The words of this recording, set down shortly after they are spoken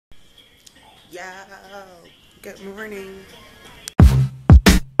Yo, good morning.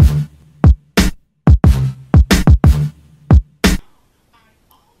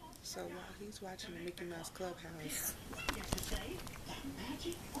 So while he's watching the Mickey Mouse Clubhouse,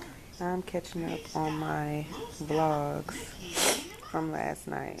 I'm catching up on my vlogs from last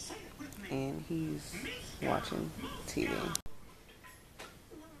night, and he's watching TV.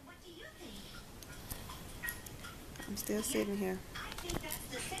 I'm still sitting here.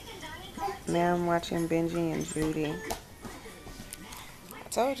 Now I'm watching Benji and Judy. I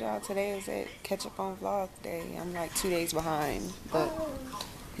told y'all today is that catch up on vlog day. I'm like 2 days behind, but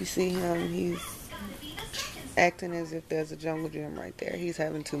you see him, he's acting as if there's a jungle gym right there. He's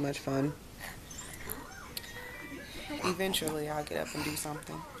having too much fun. Eventually I'll get up and do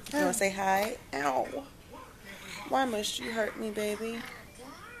something. You wanna say hi? Ow. Why must you hurt me, baby?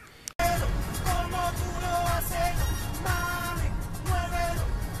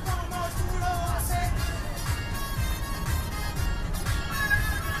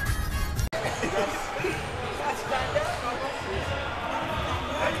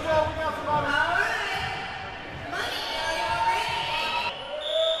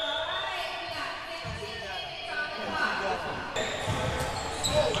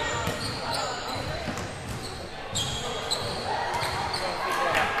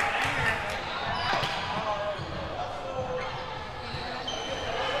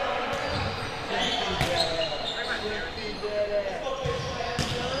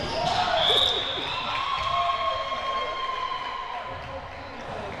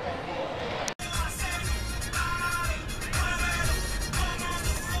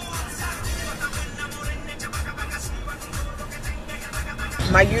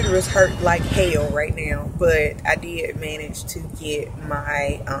 My uterus hurt like hell right now, but I did manage to get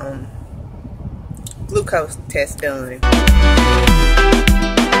my glucose test done.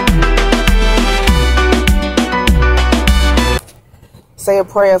 Say a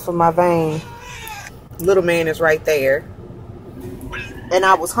prayer for my vein. Little man is right there. And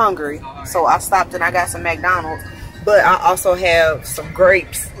I was hungry, so I stopped and I got some McDonald's. But I also have some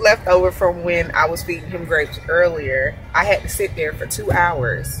grapes left over from when I was feeding him grapes earlier. I had to sit there for 2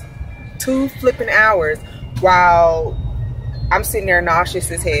 hours. 2 flipping hours while I'm sitting there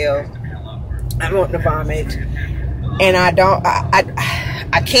nauseous as hell. I want to vomit. And I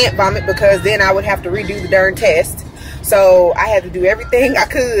can't vomit because then I would have to redo the darn test. So I had to do everything I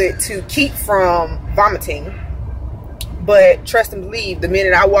could to keep from vomiting. But trust and believe, the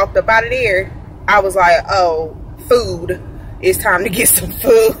minute I walked up out of there, I was like, oh, food. It's time to get some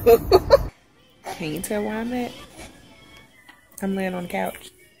food. Can you tell where I'm at? I'm laying on the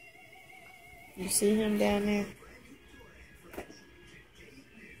couch. You see him down there?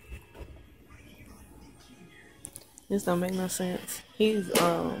 This don't make no sense. He's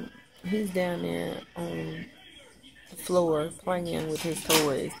down there on the floor playing with his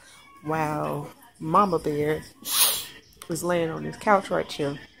toys while Mama Bear is laying on his couch right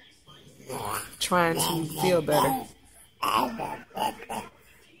here trying to feel better.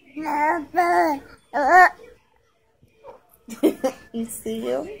 You see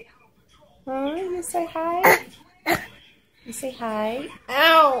him? Huh? You say hi? You say hi?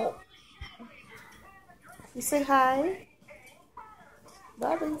 Ow! You say hi?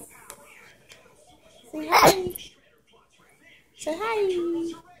 Bubbles. Say hi. Say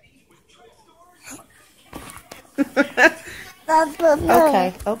hi.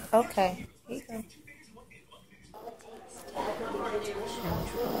 Okay. Oh, okay. Here you go.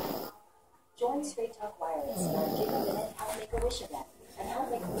 Join Straight Talk Wireless. Now give me a minute, I'll make a wish event and help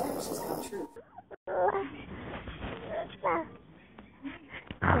make your wishes come true.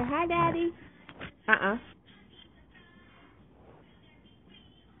 Say hi, Daddy.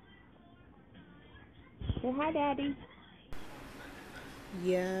 Say hi, Daddy.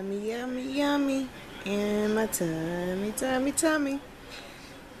 Yummy, yummy, yummy. And my tummy, tummy, tummy.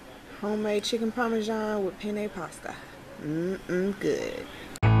 Homemade chicken parmesan with penne pasta. Good.